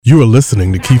You are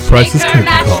listening to Keith Price's Curtain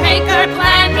Call. Matchmaker,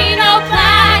 plan me no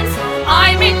plans.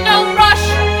 I'm in no rush.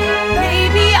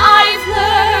 Maybe I've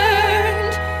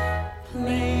learned.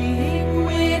 Playing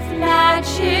with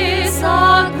matches,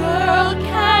 a girl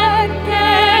can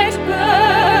get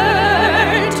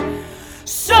burned.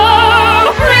 So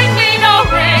bring me no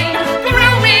ring,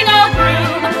 groom me no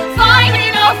groom, find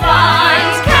me no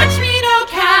find, catch me no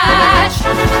catch,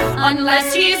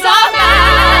 unless he's a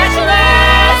matchless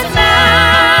match.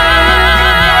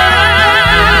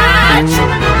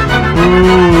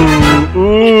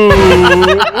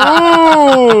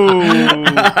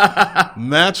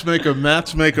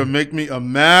 Matchmaker, make me a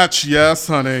match. Yes,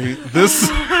 honey.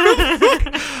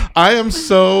 I am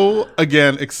so,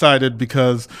 again, excited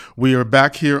because we are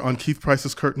back here on Keith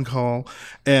Price's Curtain Call.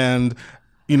 And,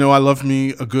 you know, I love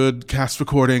me a good cast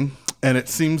recording. And it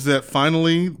seems that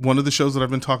finally, one of the shows that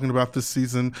I've been talking about this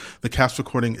season, the cast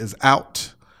recording is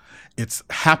out. It's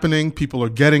happening. People are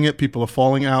getting it. People are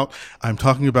falling out. I'm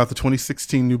talking about the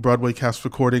 2016 new Broadway cast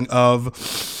recording of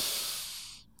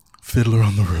Fiddler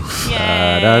on the Roof.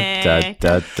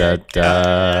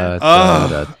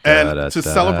 And to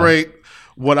celebrate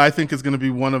what I think is going to be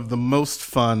one of the most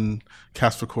fun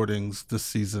cast recordings this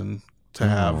season to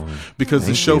have, because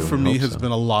the show for me has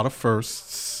been a lot of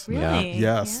firsts. Really?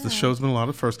 Yes, the show's been a lot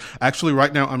of firsts. Actually,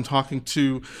 right now I'm talking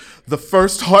to the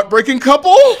first heartbreaking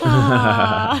couple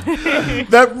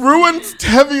that ruined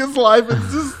Tevia's life.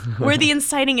 It's just, we're the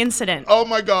inciting incident. oh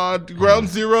my God, ground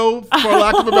zero, for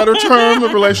lack of a better term,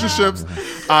 of relationships.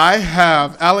 I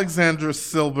have Alexandra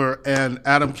Silber and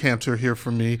Adam Cantor here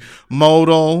for me.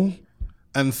 Modal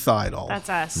and Seidel. That's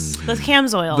us. The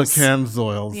Camzoils. The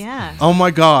Camzoils. Yeah. Oh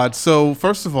my God. So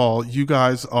first of all, you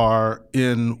guys are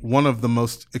in one of the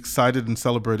most excited and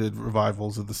celebrated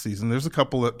revivals of the season. There's a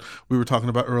couple that we were talking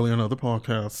about earlier on other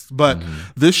podcasts, but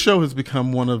this show has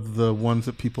become one of the ones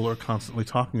that people are constantly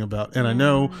talking about. And I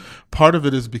know part of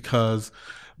it is because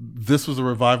this was a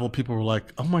revival. People were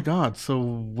like, oh my God, so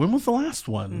when was the last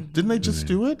one? Didn't they just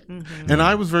do it? And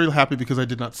I was very happy because I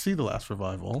did not see the last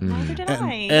revival. Neither did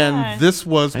I. And this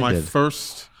was my did.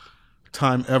 first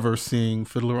time ever seeing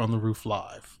Fiddler on the Roof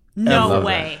live. No Ever.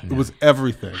 way. It was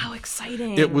everything. How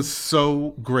exciting. It was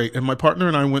so great. And my partner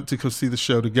and I went to go see the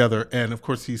show together. And of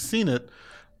course, he's seen it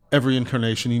every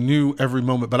incarnation. He knew every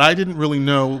moment, but I didn't really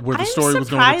know where the story was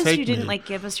going to take me. I'm surprised you didn't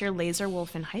give us your Laser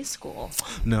Wolf in high school.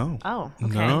 No. Oh,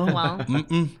 okay. No. Well,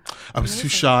 I was too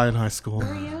shy in high school.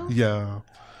 Were you? Yeah.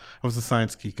 I was a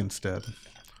science geek instead.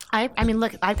 I mean,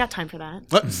 look, I've got time for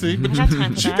that. Let's see. But got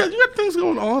time for you that. got things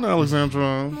going on,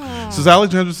 Alexandra. So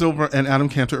Alexandra Silver and Adam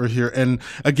Cantor are here. And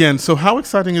again, so how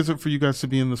exciting is it for you guys to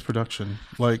be in this production?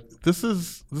 Like, this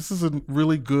is a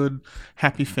really good,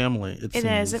 happy family, it It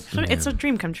seems. is. It's a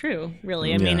dream come true,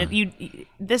 really. I mean,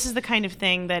 this is the kind of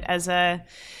thing that as a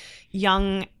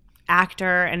young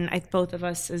actor, and both of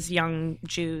us as young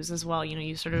Jews as well,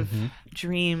 you sort of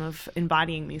dream of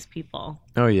embodying these people.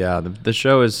 Oh yeah, the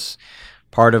show is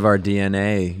part of our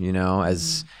DNA,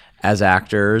 as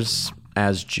actors,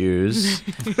 as Jews,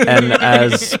 and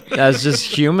as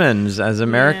just humans, as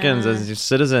Americans, as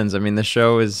citizens. I mean, the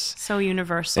show is so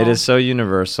universal. It is so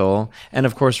universal. And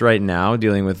of course, right now,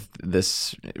 dealing with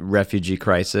this refugee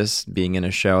crisis, being in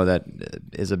a show that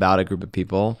is about a group of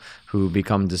people who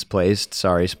become displaced.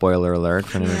 Sorry, spoiler alert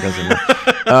for anyone who doesn't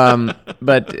know.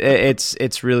 But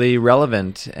it's really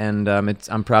relevant, and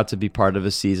I'm proud to be part of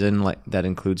a season that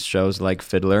includes shows like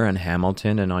Fiddler and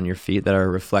Hamilton and On Your Feet that are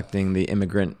reflecting the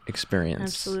immigrant experience.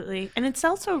 Absolutely. And it's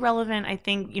also relevant, I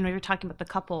think, you're talking about the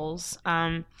couples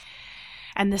and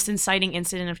this inciting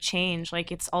incident of change.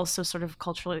 Like, it's also sort of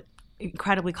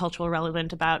incredibly cultural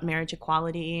relevant about marriage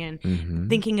equality and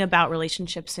thinking about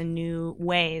relationships in new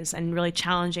ways and really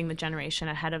challenging the generation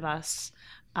ahead of us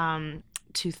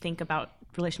to think about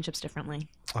relationships differently.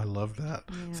 I love that.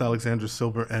 Yeah. It's Alexandra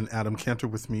Silber and Adam Cantor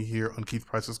with me here on Keith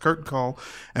Price's Curtain Call,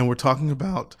 and we're talking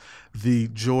about the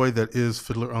joy that is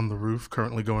Fiddler on the Roof,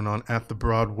 currently going on at the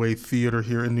Broadway Theater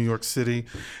here in New York City.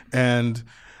 And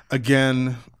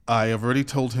again, I have already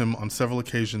told him on several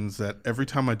occasions that every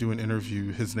time I do an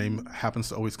interview, his name happens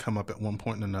to always come up at one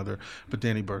point or another, but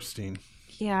Danny Burstein.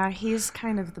 Yeah, he's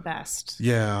kind of the best.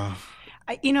 Yeah.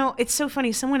 It's so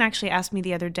funny. Someone actually asked me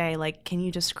the other day, can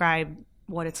you describe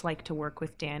what it's like to work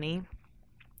with Danny?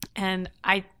 And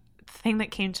the thing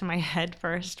that came to my head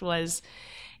first was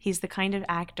he's the kind of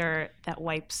actor that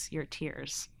wipes your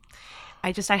tears.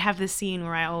 I have this scene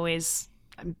where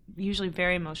I'm usually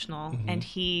very emotional, and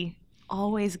he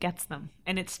always gets them.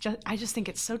 And I just think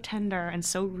it's so tender and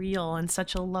so real and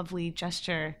such a lovely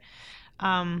gesture.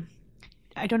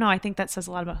 I don't know. I think that says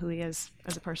a lot about who he is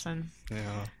as a person.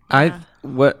 Yeah.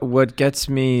 What gets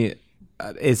me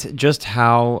is just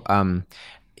how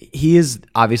he is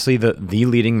obviously the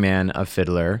leading man of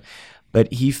Fiddler,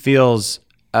 but he feels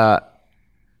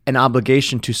an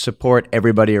obligation to support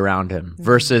everybody around him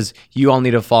versus you all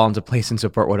need to fall into place and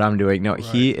support what I'm doing. No,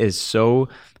 he is so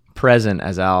present,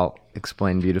 as Al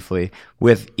explained beautifully,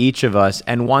 with each of us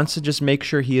and wants to just make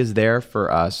sure he is there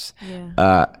for us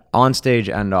on stage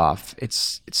and off.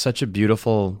 It's such a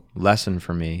beautiful lesson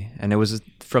for me. And it was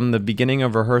from the beginning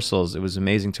of rehearsals, it was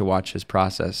amazing to watch his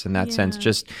process in that sense.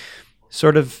 Just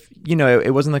sort of,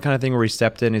 it wasn't the kind of thing where he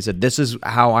stepped in and he said, this is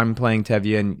how I'm playing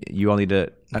Tevye and you all need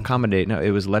to accommodate. No,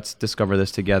 it was let's discover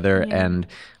this together and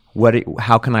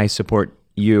how can I support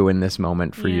you in this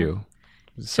moment for you?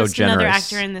 So just generous. Another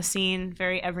actor in the scene,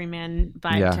 very everyman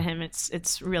vibe to him.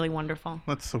 It's really wonderful.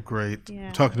 That's so great.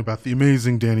 Yeah. Talking about the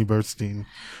amazing Danny Burstein,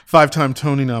 5-time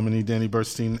Tony nominee Danny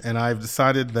Burstein, and I've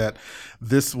decided that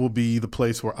this will be the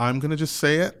place where I'm going to just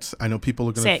say it. I know people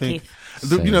are going to think,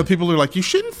 people are like, you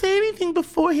shouldn't say anything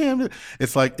beforehand.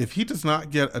 It's like, if he does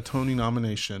not get a Tony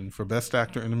nomination for Best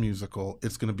Actor in a Musical,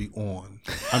 it's going to be on.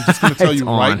 I'm just going to tell you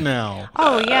right now.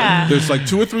 Oh yeah. There's like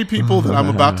 2 or 3 people that I'm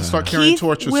about to start carrying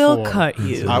torches for. will cut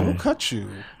you. I will cut you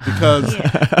because,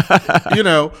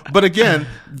 but again,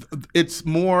 it's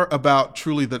more about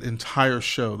truly the entire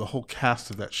show, the whole cast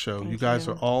of that show. You guys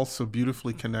are all so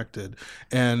beautifully connected.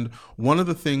 And one of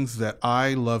the things that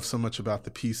I love so much about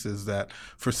the piece is that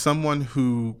for someone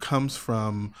who comes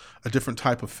from a different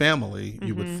type of family,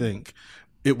 you would think,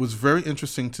 it was very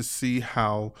interesting to see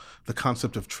how the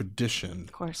concept of tradition,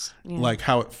 Of course. like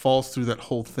how it falls through that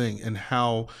whole thing and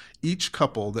how each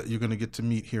couple that you're going to get to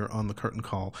meet here on the Curtain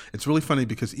Call, it's really funny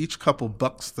because each couple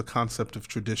bucks the concept of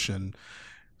tradition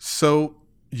so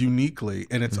uniquely,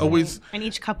 and it's always... And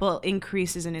each couple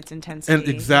increases in its intensity. And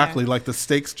exactly, like the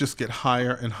stakes just get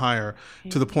higher and higher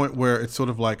to the point where it's sort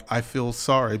of like, I feel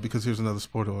sorry because here's another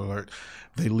spoiler alert.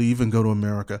 They leave and go to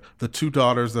America. The 2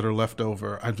 daughters that are left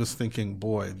over, I'm just thinking,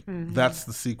 boy, that's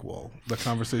the sequel. The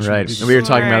conversation. Right. We were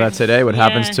talking about that today. What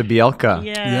happens to Bielka?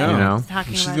 Yeah.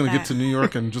 Talking She's about going to that. get to New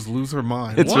York and just lose her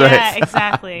mind. It's What? right. Yeah,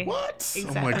 exactly. What?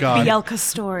 Exactly. Oh my God. Bielka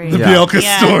story. The Bielka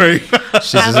story.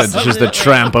 She's the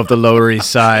tramp of the Lower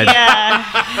East Side.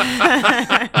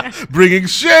 Bringing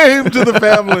shame to the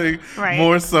family. Right.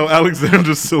 More so,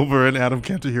 Alexander Silver and Adam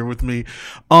Cantor here with me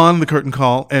on the Curtain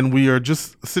Call. And we are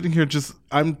just sitting here,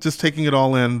 I'm just taking it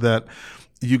all in that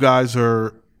you guys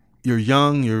you're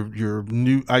young, you're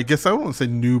new. I guess I don't want to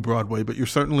say new Broadway, but you're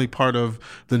certainly part of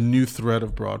the new thread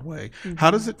of Broadway. How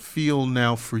does it feel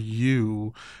now for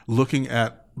you looking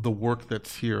at the work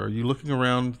that's here? Are you looking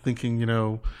around thinking,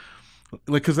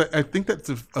 like, because I think that's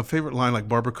a favorite line, like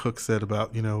Barbara Cook said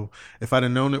about, if I'd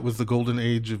have known it was the golden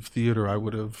age of theater, I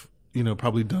would have,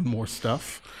 probably done more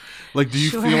stuff. Like, do you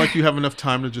feel like you have enough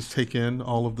time to just take in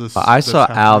all of this? I saw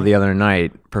Al the other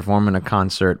night performing a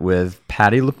concert with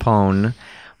Patti LuPone,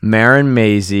 Marin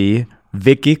Maisie,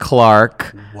 Vicky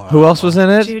Clark. Wow. Who else was in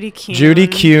it? Judy Kuhn.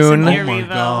 Oh Cynthia my Erivo.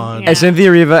 God. And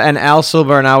Cynthia Riva and Al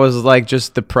Silver, and I was like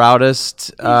just the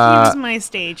proudest. He was my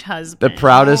stage husband. The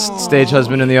proudest stage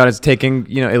husband in the audience, taking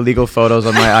illegal photos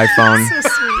on my iPhone. So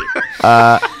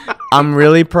sweet. I'm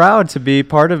really proud to be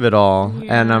part of it all,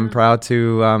 and I'm proud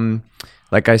to,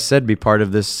 like I said, be part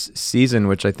of this season,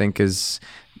 which I think is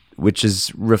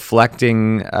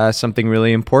reflecting something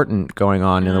really important going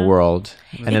on in the world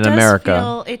and in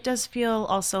America. It does feel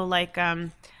also like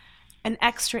an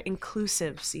extra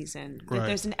inclusive season. Right.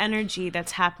 There's an energy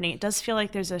that's happening. It does feel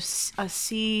like there's a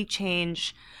sea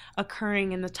change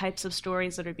occurring in the types of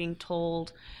stories that are being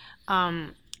told,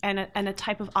 and a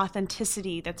type of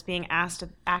authenticity that's being asked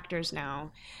of actors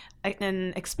now,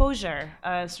 and exposure,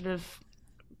 sort of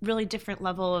really different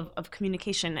level of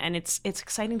communication, and it's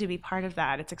exciting to be part of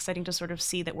that. It's exciting to sort of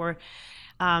see that we're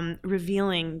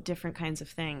revealing different kinds of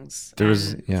things.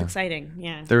 It's exciting.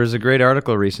 Yeah. There was a great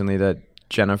article recently that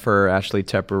Jennifer Ashley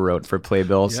Tepper wrote for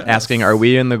Playbills, asking, "Are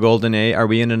we in the golden age? Are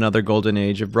we in another golden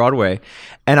age of Broadway?"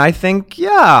 And I think,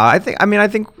 I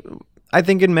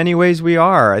think in many ways we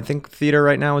are. I think theater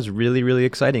right now is really, really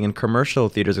exciting, and commercial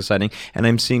theater is exciting. And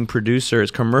I'm seeing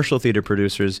commercial theater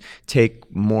producers, take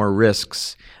more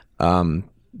risks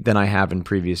than I have in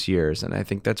previous years. And I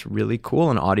think that's really cool,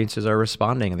 and audiences are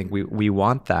responding. I think we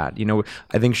want that.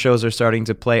 I think shows are starting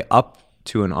to play up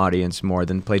to an audience more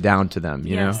than play down to them,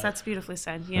 you know? Yes, that's beautifully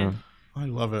said. Yeah. I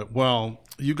love it. Well,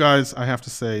 you guys, I have to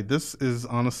say, this is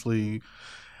honestly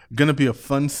going to be a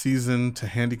fun season to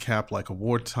handicap like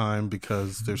award time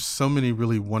because there's so many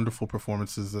really wonderful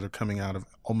performances that are coming out of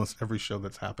almost every show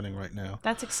that's happening right now.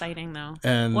 That's exciting, though.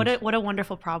 And what a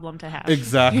wonderful problem to have.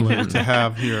 Exactly, to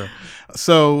have here.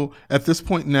 So at this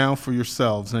point now for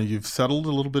yourselves, now you've settled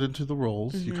a little bit into the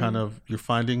roles. You're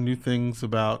finding new things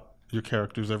about your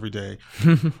characters every day.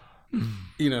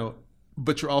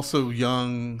 But you're also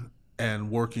young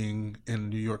and working in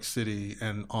New York City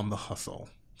and on the hustle.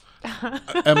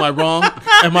 Am I wrong?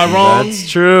 That's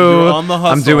true. You're on the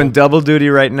hustle. I'm doing double duty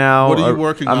right now. What are you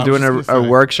working on? I'm doing a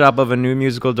workshop of a new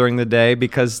musical during the day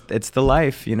because it's the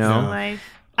life, Life.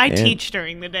 I teach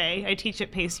during the day. I teach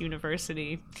at Pace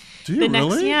University. Do you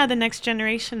really? The next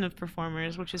generation of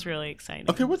performers, which is really exciting.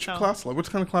 Okay, what's your class like? What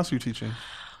kind of class are you teaching?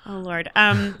 Oh, Lord.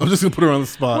 I'm just going to put her on the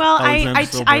spot. Well,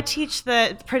 I teach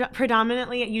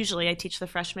predominantly, usually I teach the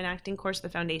freshman acting course, the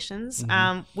foundations,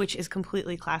 which is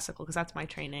completely classical because that's my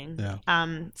training.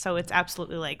 Yeah. So it's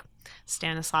absolutely like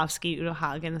Stanislavski, Udo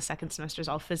Hagen, the second semester is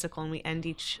all physical, and we end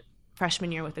each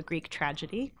freshman year with a Greek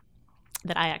tragedy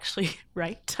that I actually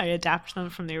write. I adapt them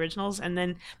from the originals.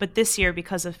 But this year,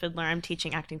 because of Fiddler, I'm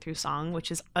teaching acting through song, which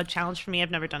is a challenge for me.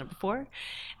 I've never done it before.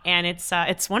 And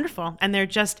it's wonderful. And they're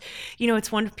just,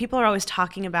 it's wonderful. People are always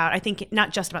talking about, I think,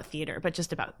 not just about theater, but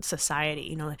just about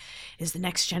society. Is the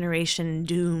next generation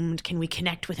doomed? Can we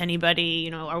connect with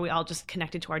anybody? Are we all just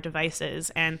connected to our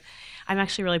devices? And I'm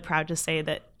actually really proud to say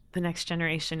that the next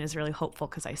generation is really hopeful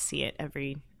because I see it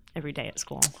every day at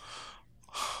school.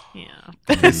 Yeah.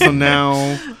 Okay, so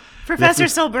now Professor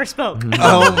Silber spoke.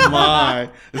 Oh my!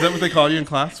 Is that what they call you in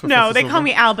class? No, they call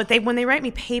me Al, but when they write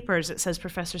me papers, it says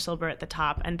Professor Silber at the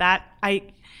top, and that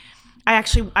I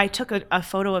took a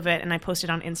photo of it and I posted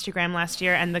on Instagram last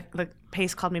year, and the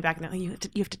Pace called me back and they're like,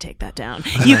 you have to take that down.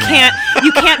 You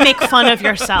can't make fun of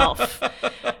yourself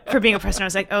for being a professor. And I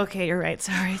was like, okay, you're right.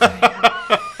 Sorry.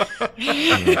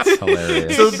 That's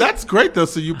hilarious. So that's great though.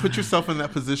 So you put yourself in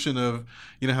that position of,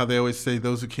 how they always say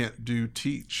those who can't do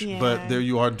teach, but there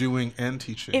you are doing and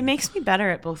teaching. It makes me better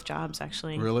at both jobs,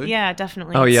 actually. Really? Yeah,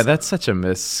 definitely. Oh yeah, that's such a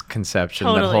misconception.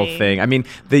 Totally. That whole thing. I mean,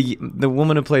 the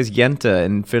woman who plays Yenta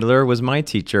in Fiddler was my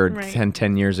teacher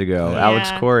 10 years ago, Alex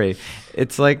Corey.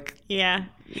 It's like yeah.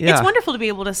 It's wonderful to be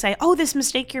able to say, oh, this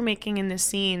mistake you're making in this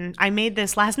scene, I made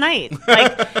this last night.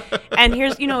 And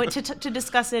here's, to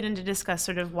discuss it and to discuss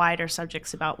sort of wider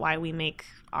subjects about why we make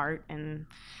art.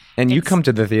 And you come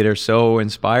to the theater so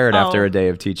inspired after a day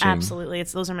of teaching. Absolutely.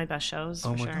 Those are my best shows.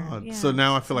 Oh, for my sure. God. Yeah. So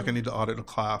now I feel like I need to audit a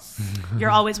class.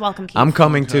 You're always welcome, Keith. I'm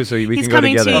coming too, so we He's can go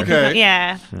coming together. too. Okay.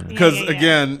 Yeah. Because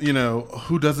again,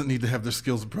 who doesn't need to have their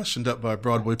skills brushed up by a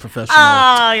Broadway professional?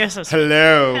 Oh, you're so sweet.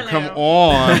 Hello. Come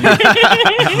on.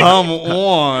 Come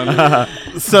on.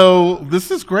 So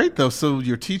this is great, though. So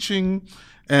you're teaching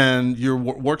and you're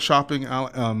workshopping,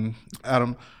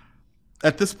 Adam.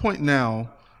 At this point now,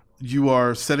 you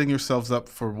are setting yourselves up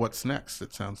for what's next,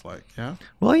 it sounds like, yeah?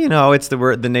 Well, it's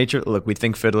the nature. Look, we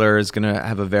think Fiddler is going to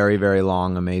have a very, very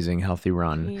long, amazing, healthy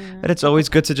run. Yeah. But it's always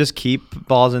good to just keep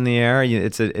balls in the air.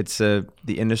 The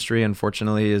industry,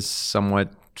 unfortunately, is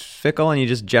somewhat fickle, and you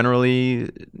just generally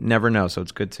never know. So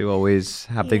it's good to always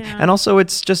have things. And also,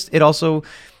 it also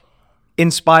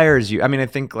inspires you. I mean, I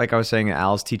think, like I was saying,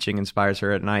 Al's teaching inspires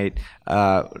her at night.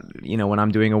 When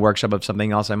I'm doing a workshop of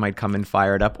something else, I might come in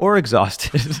fired up or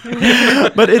exhausted.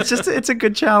 But it's a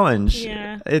good challenge.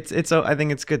 Yeah. I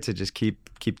think it's good to just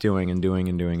keep doing and doing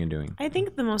and doing and doing. I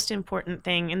think the most important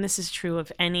thing, and this is true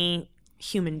of any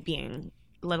human being,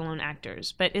 let alone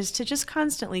actors, but is to just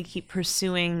constantly keep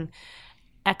pursuing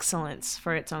excellence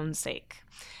for its own sake.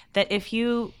 That if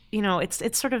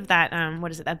it's sort of that,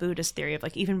 that Buddhist theory of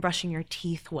like even brushing your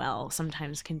teeth well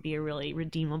sometimes can be a really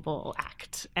redeemable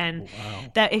act. And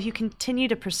that if you continue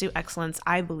to pursue excellence,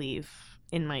 I believe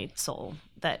in my soul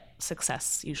that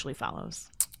success usually follows.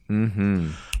 Mm-hmm.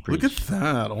 Look at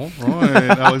that. All right,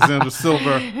 Alexander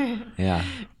Silber. Yeah.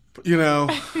 As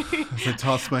I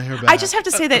toss my hair back. I just have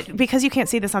to say that because you can't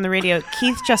see this on the radio,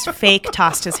 Keith just fake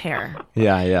tossed his hair.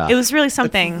 Yeah. It was really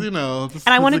something. And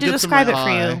I wanted to describe it for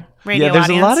you, radio there's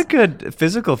audience. a lot of good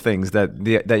physical things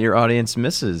that your audience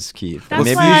misses, Keith. That's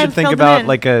Maybe why you I should think filled about in.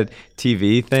 like a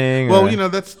TV thing. Well, or...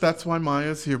 that's why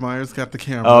Maya's here. Maya's got the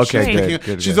camera. Oh, okay,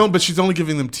 She's good. But she's only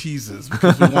giving them teases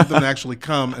because we want them to actually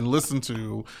come and listen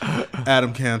to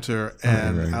Adam Cantor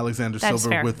and Alexander That's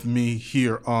Silber fair. with me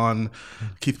here on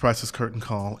Keith Price's Curtain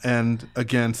Call, and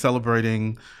again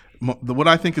celebrating what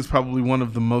I think is probably one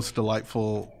of the most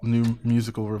delightful new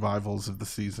musical revivals of the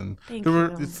season. Thank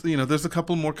you. There's a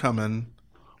couple more coming.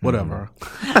 whatever.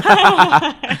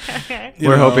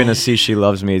 We're hoping to see She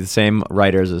Loves Me, the same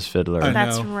writers as Fiddler. I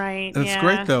That's know. right. And it's yeah.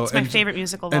 great, though. It's my And- favorite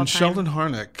musical of all And time. Sheldon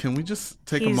Harnick, can we just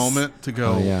take a He's- moment to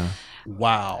go, Oh, yeah.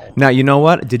 wow. Now, you know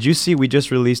what? Did you see we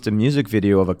just released a music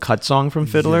video of a cut song from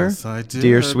Fiddler? Yes, I did.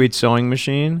 Dear Sweet Sewing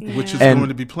Machine. Which is And- going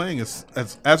to be playing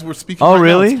as we're speaking. Oh, right now,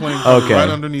 really? it's playing Okay. right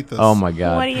underneath us. Oh my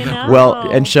God. What do you know?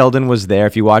 Well, and Sheldon was there.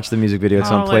 If you watch the music video,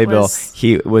 it's on Oh, it Playbill. was-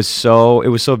 It was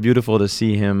so beautiful to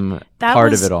see him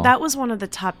part of it all. That was one of the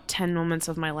top 10 moments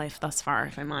of my life thus far,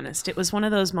 if I'm honest. It was one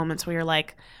of those moments where you're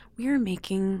like, we are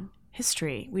making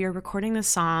history. We are recording this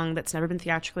song that's never been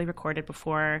theatrically recorded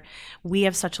before. We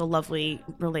have such a lovely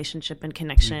relationship and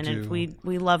connection, and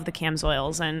we love the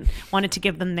Camzoils and wanted to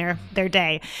give them their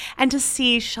day. And to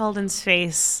see Sheldon's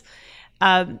face,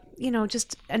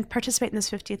 just and participate in this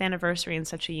 50th anniversary in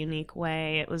such a unique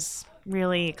way, it was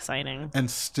really exciting. And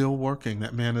still working.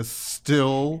 That man is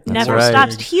still Never right.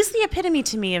 stops. He's the epitome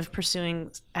to me of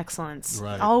pursuing excellence.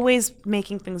 Right. Always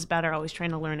making things better, always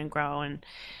trying to learn and grow, and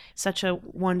such a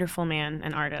wonderful man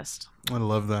and artist. I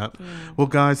love that. Well,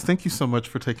 guys, thank you so much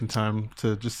for taking time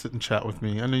to just sit and chat with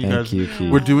me. I know you Thank guys, you,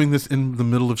 Keith. we're doing this in the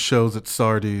middle of shows at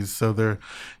Sardi's, so they're,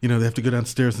 they have to go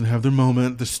downstairs and have their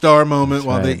moment, the star moment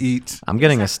while they right. eat. I'm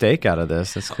getting a steak out of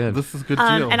this. That's good. This is a good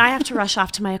deal. And I have to rush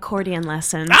off to my accordion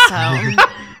lesson. So,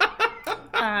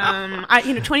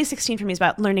 2016 for me is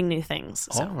about learning new things.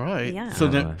 So, All right. Yeah. So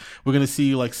then we're gonna see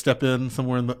you step in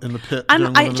somewhere in the pit. during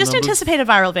one I of the just numbers? anticipate a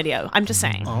viral video. I'm just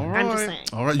saying. All right. I'm just saying.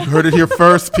 All right. You heard it here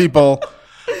first, people.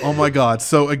 Oh my God.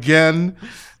 So again,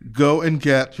 go and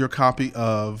get your copy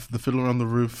of The Fiddler on the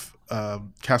Roof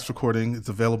cast recording. It's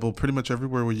available pretty much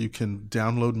everywhere where you can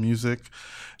download music.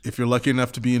 If you're lucky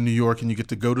enough to be in New York and you get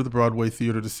to go to the Broadway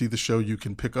Theater to see the show, you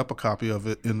can pick up a copy of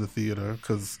it in the theater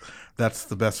because that's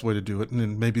the best way to do it. And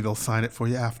then maybe they'll sign it for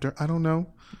you after. I don't know.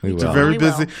 We They're will. very We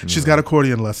busy. will. She's got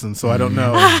accordion lessons, so I don't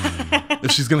know if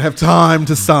she's going to have time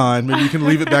to sign. Maybe you can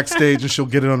leave it backstage and she'll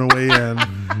get it on her way in.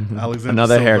 Alexander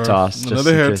Another hair Silver. toss, just Another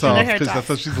in hair case. toss, Another hair because toss. that's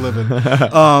how she's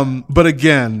living. But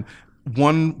again,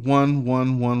 one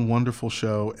wonderful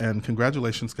show, and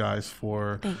congratulations, guys,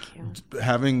 for Thank you.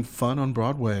 having fun on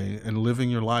Broadway and living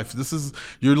your life.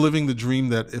 You're living the dream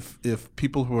that if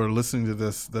people who are listening to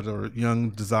this that are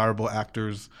young, desirable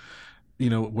actors,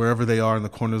 wherever they are in the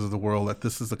corners of the world, that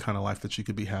this is the kind of life that you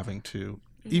could be having too.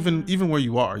 Even where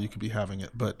you are, you could be having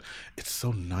it. But it's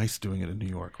so nice doing it in New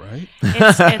York, right?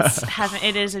 It's heaven.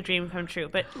 It is a dream come true.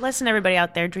 But listen, everybody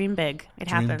out there, dream big. It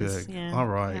Dream happens. big. Yeah, All it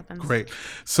right, happens. great.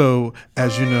 So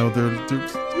as you know, they're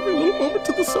giving a little moment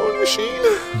to the sewing machine.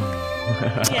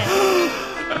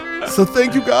 Yeah. So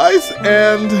thank you guys,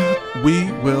 and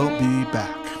we will be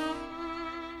back.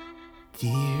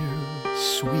 Dear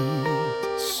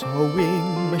sweet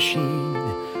sewing machine,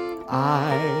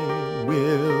 I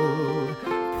will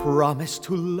promise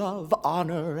to love,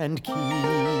 honor, and keep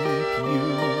you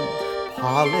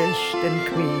polished and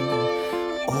clean.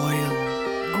 Oil,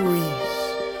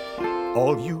 grease,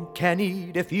 all you can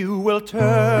eat if you will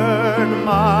turn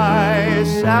my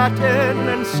satin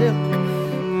and silk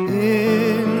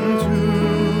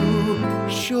into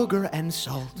sugar and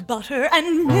salt. Butter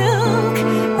and milk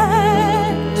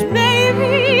and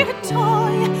maybe a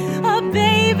toy. A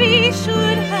baby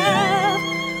should have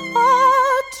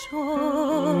a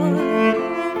toy.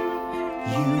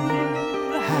 You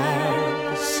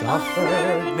have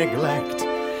suffered neglect,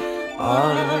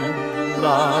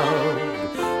 unloved.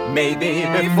 Maybe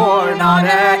before, not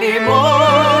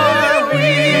anymore.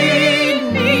 We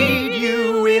need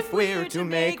you if we're to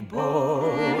make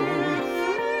bold